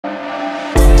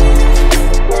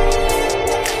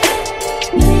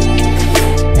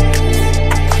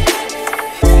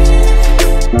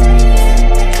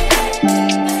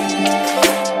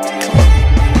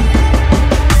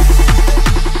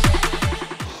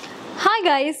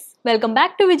guys, welcome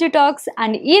back to VijjuTalks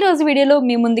and ee roju video lo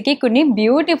mee mundiki kunni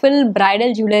beautiful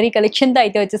bridal jewellery collection tho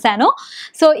aithe vachesanu.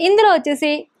 So indulo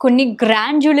vachesi kunni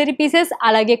grand jewellery pieces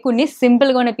alage kunni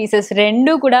simple ga unna pieces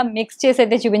rendu kuda mix chesi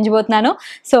aithe chupinchibothunnanu.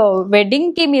 So wedding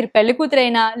ki meer pelli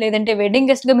kuturaina ledante wedding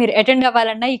guest ga meer attend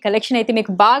avvalanna ee collection aithe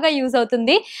meeku baga use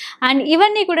avutundi and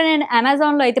ivanni kuda nenu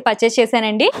Amazon lo aithe purchase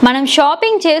chesanandi. Manam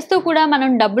shopping chestu kuda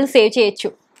manam double save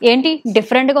cheyochu. ఏంటి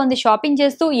different గా ఉంది shopping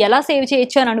చేస్తూ ఎలా save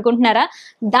చేయొచ్చు అని అనుకుంటున్నారా?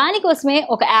 దానికోసమే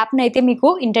ఒక యాప్ ని అయితే మీకు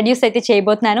ఇంట్రడ్యూస్ అయితే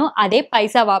చేయబోతున్నాను, అదే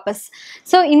పైసా వాపస్.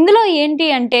 సో ఇందులో ఏంటి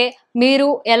అంటే మీరు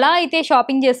ఎలా అయితే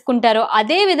షాపింగ్ చేసుకుంటారో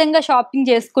అదే విధంగా షాపింగ్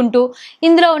చేసుకుంటూ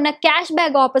ఇందులో ఉన్న క్యాష్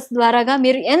బ్యాక్ ఆఫర్స్ ద్వారాగా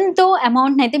మీరు ఎంతో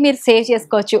అమౌంట్ అయితే మీరు సేవ్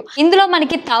చేసుకోవచ్చు. ఇందులో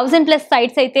మనకి 1000+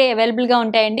 సైట్స్ అయితే అవైలబుల్ గా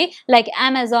ఉంటాయండి. Like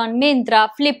Amazon, Myntra,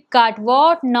 Flipkart,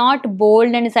 what not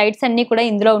బోల్డ్ అనే సైట్స్ అన్ని కూడా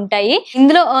ఇందులో ఉంటాయి.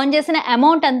 ఇందులో ఎర్న్ చేసిన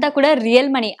అమౌంట్ అంతా కూడా రియల్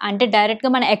మనీ, అంటే డైరెక్ట్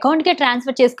గా మన అకౌంట్ కి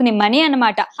ట్రాన్స్ఫర్ చేసుకునే మనీ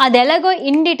అన్నమాట. అది ఎలాగో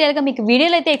ఇన్ డీటెయిల్ గా మీకు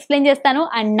వీడియోలో అయితే ఎక్స్ప్లెయిన్ చేస్తాను.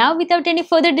 And now without any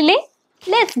further delay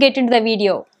let's get into the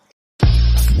video.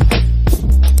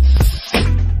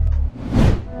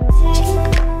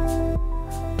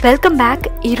 Welcome back.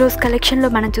 ఈరోజు కలెక్షన్లో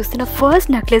మనం చూస్తున్న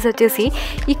ఫస్ట్ నెక్లెస్ వచ్చేసి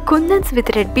ఈ కుందన్స్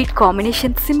with red beat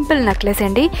combination simple necklace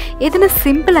అండి. ఏదైనా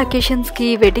సింపుల్ అకేషన్స్కి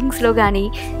వెడ్డింగ్స్లో కానీ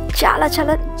చాలా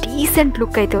చాలా డీసెంట్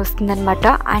లుక్ అయితే వస్తుందన్నమాట.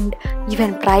 అండ్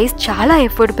ఈవెన్ ప్రైస్ చాలా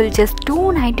ఎఫోర్డబుల్, జస్ట్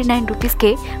 299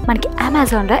 రూపీస్కే మనకి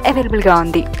అమెజాన్లో అవైలబుల్గా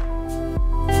ఉంది.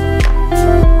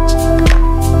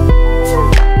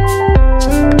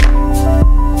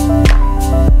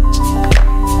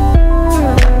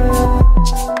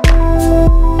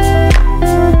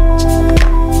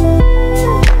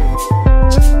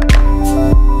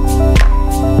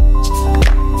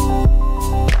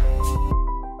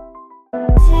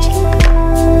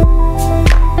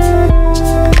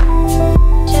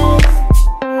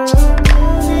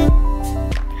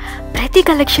 ప్రతి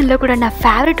కలెక్షన్లో కూడా నా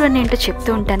ఫేవరెట్ వన్ ఏంటో చెప్తూ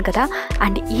ఉంటాను కదా.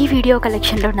 అండ్ ఈ వీడియో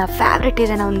కలెక్షన్లో నా ఫేవరెట్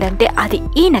ఏదైనా ఉందంటే అది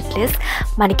ఈ నెక్లెస్.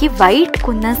 మనకి వైట్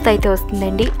కుందన్స్ అయితే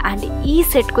వస్తుందండి. అండ్ ఈ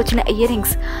సెట్కి వచ్చిన ear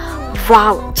rings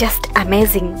wow, just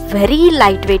amazing, very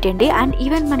light weight అండి. అండ్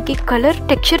ఈవెన్ మనకి కలర్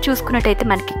టెక్స్చర్ చూసుకున్నట్టయితే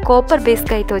మనకి కాపర్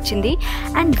బేస్గా అయితే వచ్చింది.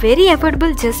 And very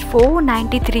affordable, just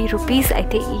 493 rupees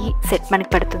అయితే ఈ సెట్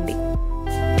మనకి పడుతుంది.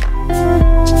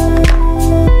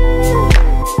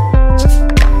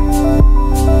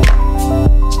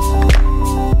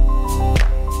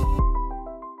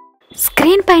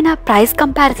 స్క్రీన్ పైన ప్రైస్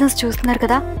కంపారిజన్స్ చూస్తున్నారు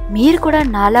కదా. మీరు కూడా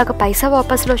నాలాగా పైసా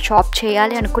వాపస్లో షాప్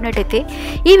చేయాలి అనుకున్నట్టయితే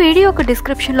ఈ వీడియో ఒక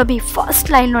డిస్క్రిప్షన్లో మీ ఫస్ట్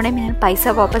లైన్లోనే నేను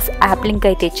పైసా వాపస్ యాప్ లింక్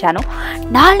అయితే ఇచ్చాను.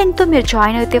 నా లింక్తో మీరు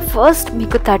జాయిన్ అయితే ఫస్ట్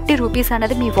మీకు 30 రూపీస్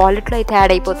అనేది మీ వాలెట్లో అయితే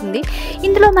యాడ్ అయిపోతుంది.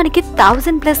 ఇందులో మనకి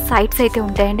 1000+ సైట్స్ అయితే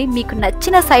ఉంటాయండి. మీకు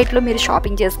నచ్చిన సైట్లో మీరు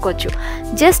షాపింగ్ చేసుకోవచ్చు.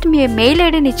 జస్ట్ మీ మెయిల్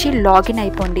ఐడిని ఇచ్చి లాగిన్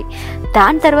అయిపోండి.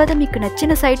 దాని తర్వాత మీకు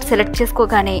నచ్చిన సైట్ సెలెక్ట్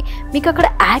చేసుకోగానే మీకు అక్కడ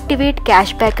యాక్టివేట్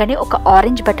క్యాష్ బ్యాక్ అని ఒక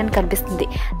ఆరెంజ్ బటన్ కనిపిస్తుంది.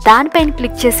 దానిపైన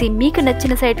క్లిక్ చేసి మీకు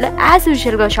నచ్చిన సైట్లో యాజ్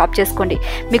యూజువల్గా షాప్ చేసుకోండి.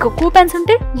 మీకు కూపన్స్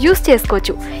ఉంటే యూస్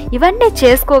చేసుకోవచ్చు. ఇవన్నీ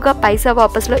చేసుకోగా పైసా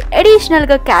వాపస్లో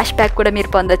అడిషనల్గా క్యాష్ బ్యాక్ కూడా మీరు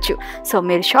పొందొచ్చు. సో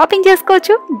మీరు షాపింగ్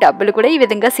చేసుకోవచ్చు, డబ్బులు కూడా ఈ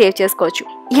విధంగా సేవ్ చేసుకోవచ్చు.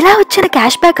 ఇలా వచ్చిన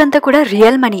క్యాష్ బ్యాక్ అంతా కూడా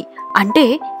రియల్ మనీ, అంటే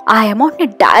ఆ అమౌంట్ని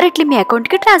డైరెక్ట్లీ మీ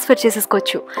అకౌంట్కి ట్రాన్స్ఫర్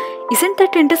చేసేసుకోవచ్చు. Isn't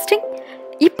that interesting?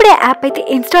 ఇప్పుడే యాప్ అయితే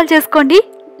ఇన్స్టాల్ చేసుకోండి,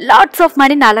 లాట్స్ ఆఫ్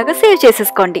మనీ నాలాగా సేవ్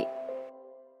చేసేసుకోండి.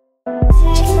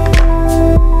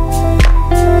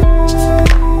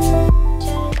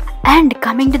 And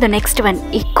coming to the next one,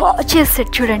 ఈ గార్జియస్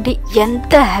సెట్ చూడండి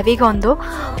ఎంత హెవీగా ఉందో.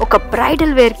 ఒక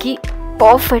బ్రైడల్ వేర్కి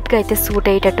పర్ఫెక్ట్గా అయితే సూట్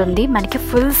అయ్యేటట్టు ఉంది. మనకి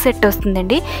ఫుల్ సెట్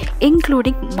వస్తుందండి,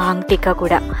 ఇంక్లూడింగ్ మాంగ్ టీకా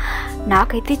కూడా.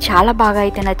 నాకైతే చాలా బాగా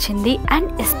అయితే నచ్చింది. And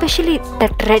especially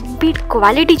that red beat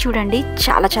quality చూడండి,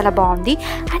 చాలా చాలా బాగుంది.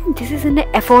 And this is in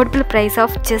affordable price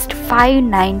of just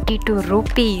 592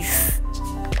 rupees.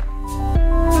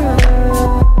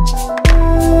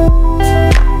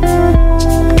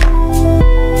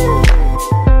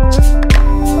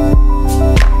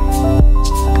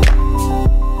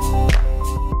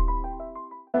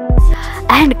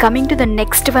 And coming to the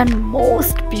next one,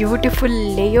 most beautiful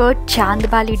layered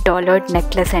chandbali డాలర్డ్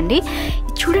necklace అండి.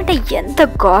 చూడండి ఎంత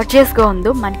గార్జియస్గా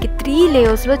ఉందో. మనకి 3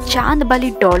 లేయర్స్లో chandbali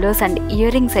dollars and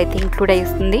ear rings అయితే ఇంక్లూడ్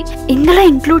అయ్యింది. ఇందులో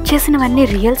ఇంక్లూడ్ చేసినవన్నీ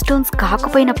రియల్ స్టోన్స్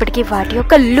కాకపోయినప్పటికీ వాటి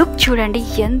యొక్క లుక్ చూడండి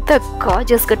ఎంత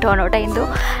గార్జియస్గా టర్న్ అవుట్ అయిందో.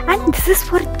 And this is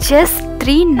for just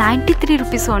 393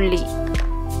 rupees only.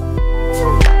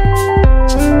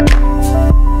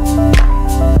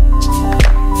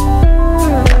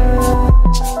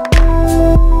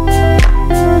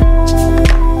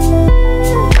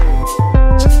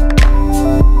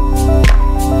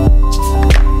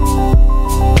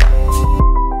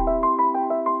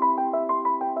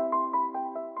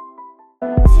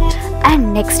 And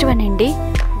next one అండి,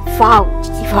 వావ్,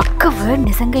 ఈ ఒక్క వర్డ్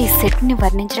నిజంగా ఈ సెట్ని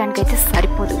వర్ణించడానికి అయితే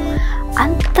సరిపోదు,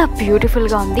 అంత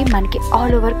బ్యూటిఫుల్గా ఉంది. మనకి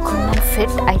ఆల్ ఓవర్ కుందన్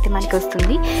సెట్ అయితే మనకి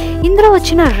వస్తుంది. ఇందులో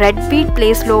వచ్చిన రెడ్ బీట్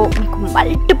ప్లేస్లో మీకు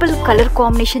మల్టిపుల్ కలర్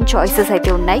కాంబినేషన్ చాయిసెస్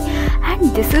అయితే ఉన్నాయి. And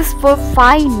this is for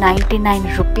 599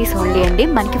 rupees only అండి.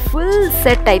 మనకి ఫుల్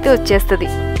సెట్ అయితే వచ్చేస్తుంది.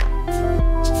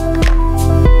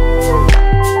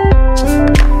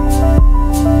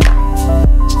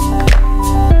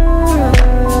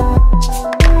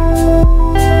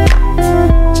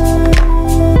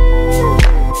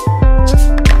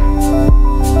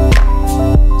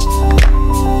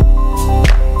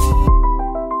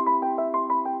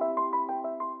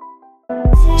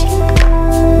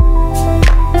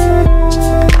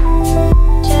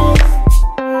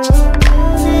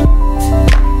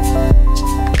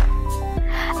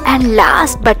 And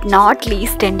last but not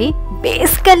least అండి,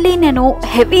 బేసికల్లీ నేను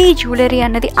హెవీ జ్యువెలరీ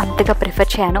అన్నది అంతగా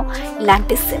ప్రిఫర్ చేయను.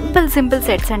 ఇలాంటి సింపుల్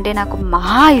సెట్స్ అంటే నాకు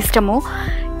మహా ఇష్టము.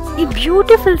 ఈ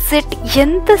బ్యూటిఫుల్ సెట్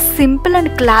ఎంత సింపుల్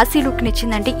అండ్ క్లాసీ లుక్ని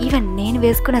ఇచ్చిందంటే ఈవెన్ నేను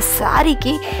వేసుకున్న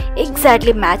శారీకి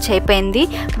ఎగ్జాక్ట్లీ మ్యాచ్ అయిపోయింది.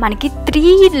 మనకి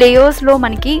 3 లేయర్స్లో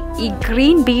మనకి ఈ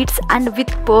green beads and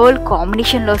with pearl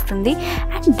కాంబినేషన్లో వస్తుంది.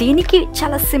 అండ్ దీనికి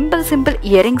చాలా సింపుల్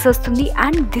ఇయర్ రింగ్స్ వస్తుంది.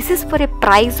 And this is for a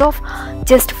price of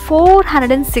just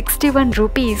 461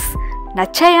 rupees.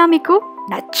 నచ్చాయా మీకు?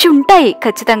 నచ్చి ఉంటాయి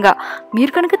ఖచ్చితంగా.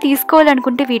 మీరు కనుక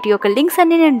తీసుకోవాలనుకుంటే వీటి యొక్క లింక్స్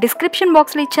అన్ని నేను డిస్క్రిప్షన్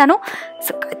బాక్స్లో ఇచ్చాను.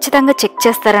 సో ఖచ్చితంగా చెక్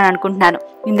చేస్తారని అనుకుంటున్నాను.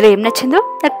 ఇందులో ఏం నచ్చిందో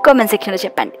నాకు కామెంట్ సెక్షన్లో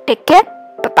చెప్పండి. Take care,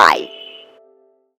 bye.